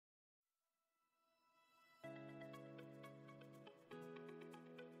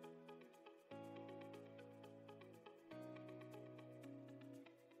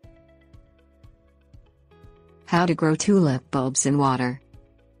How to grow tulip bulbs in water.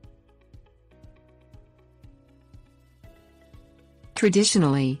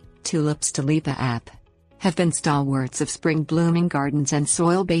 Traditionally, tulips Tulipa have been stalwarts of spring blooming gardens and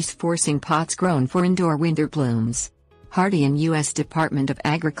soil-based forcing pots grown for indoor winter blooms. Hardy in U.S. Department of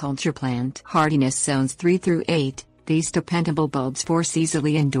Agriculture plant hardiness zones 3 through 8, these dependable bulbs force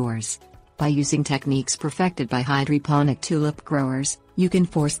easily indoors. By using techniques perfected by hydroponic tulip growers, you can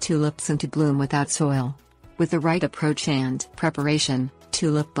force tulips into bloom without soil. With the right approach and preparation,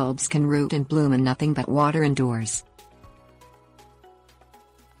 tulip bulbs can root and bloom in nothing but water indoors.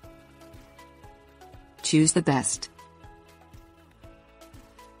 Choose the best.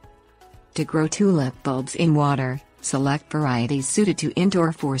 To grow tulip bulbs in water, select varieties suited to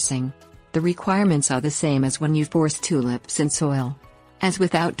indoor forcing. The requirements are the same as when you force tulips in soil. As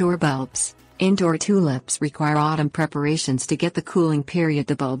with outdoor bulbs, indoor tulips require autumn preparations to get the cooling period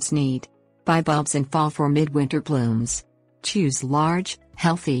the bulbs need. Buy bulbs in fall for midwinter blooms. Choose large,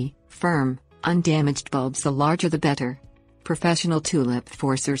 healthy, firm, undamaged bulbs, the larger the better. Professional tulip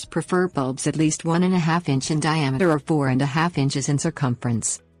forcers prefer bulbs at least 1.5 inch in diameter or 4.5 inches in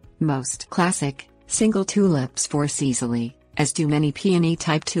circumference. Most classic, single tulips force easily, as do many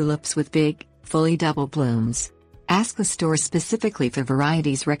peony-type tulips with big, fully double blooms. Ask the store specifically for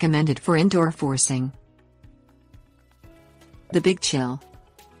varieties recommended for indoor forcing. The Big Chill.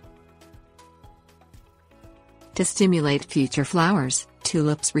 To stimulate future flowers,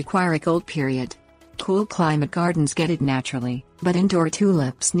 tulips require a cold period. Cool climate gardens get it naturally, but indoor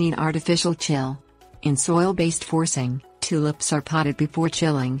tulips need artificial chill. In soil-based forcing, tulips are potted before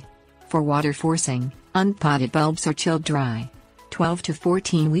chilling. For water forcing, unpotted bulbs are chilled dry. 12 to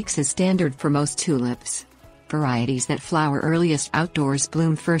 14 weeks is standard for most tulips. Varieties that flower earliest outdoors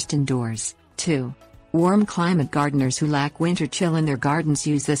bloom first indoors, too. Warm climate gardeners who lack winter chill in their gardens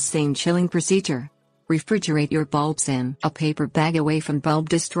use this same chilling procedure. Refrigerate your bulbs in a paper bag away from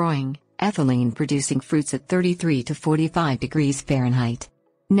bulb-destroying, ethylene-producing fruits at 33 to 45 degrees Fahrenheit.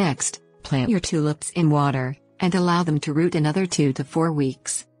 Next, plant your tulips in water, and allow them to root another 2 to 4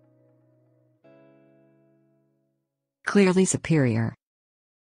 weeks. Clearly superior.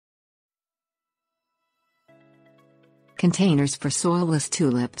 Containers for soilless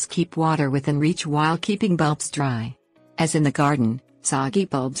tulips keep water within reach while keeping bulbs dry. As in the garden, soggy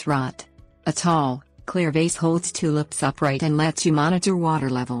bulbs rot. A tall, clear vase holds tulips upright and lets you monitor water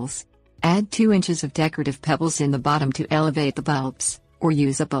levels. Add 2 inches of decorative pebbles in the bottom to elevate the bulbs, or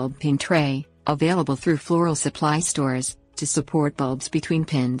use a bulb pin tray, available through floral supply stores, to support bulbs between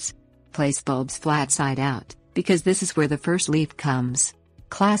pins. Place bulbs flat side out, because this is where the first leaf comes.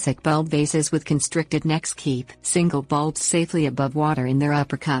 Classic bulb vases with constricted necks keep single bulbs safely above water in their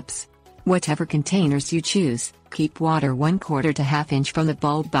upper cups. Whatever containers you choose, keep water 1/4 to 1/2 inch from the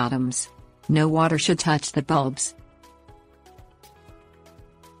bulb bottoms. No water should touch the bulbs.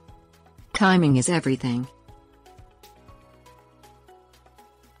 Timing is everything.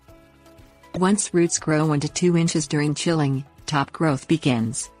 Once roots grow into 2 inches during chilling, top growth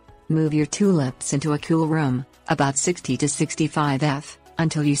begins. Move your tulips into a cool room, about 60 to 65 F,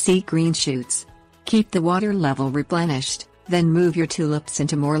 until you see green shoots. Keep the water level replenished, then move your tulips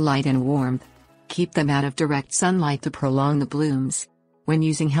into more light and warmth. Keep them out of direct sunlight to prolong the blooms. When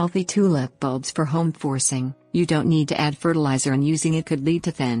using healthy tulip bulbs for home forcing, you don't need to add fertilizer, and using it could lead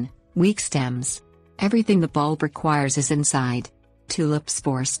to thin, weak stems. Everything the bulb requires is inside. Tulips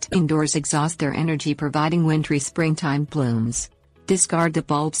forced indoors exhaust their energy, providing wintry springtime blooms. Discard the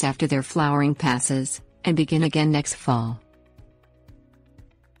bulbs after their flowering passes, and begin again next fall.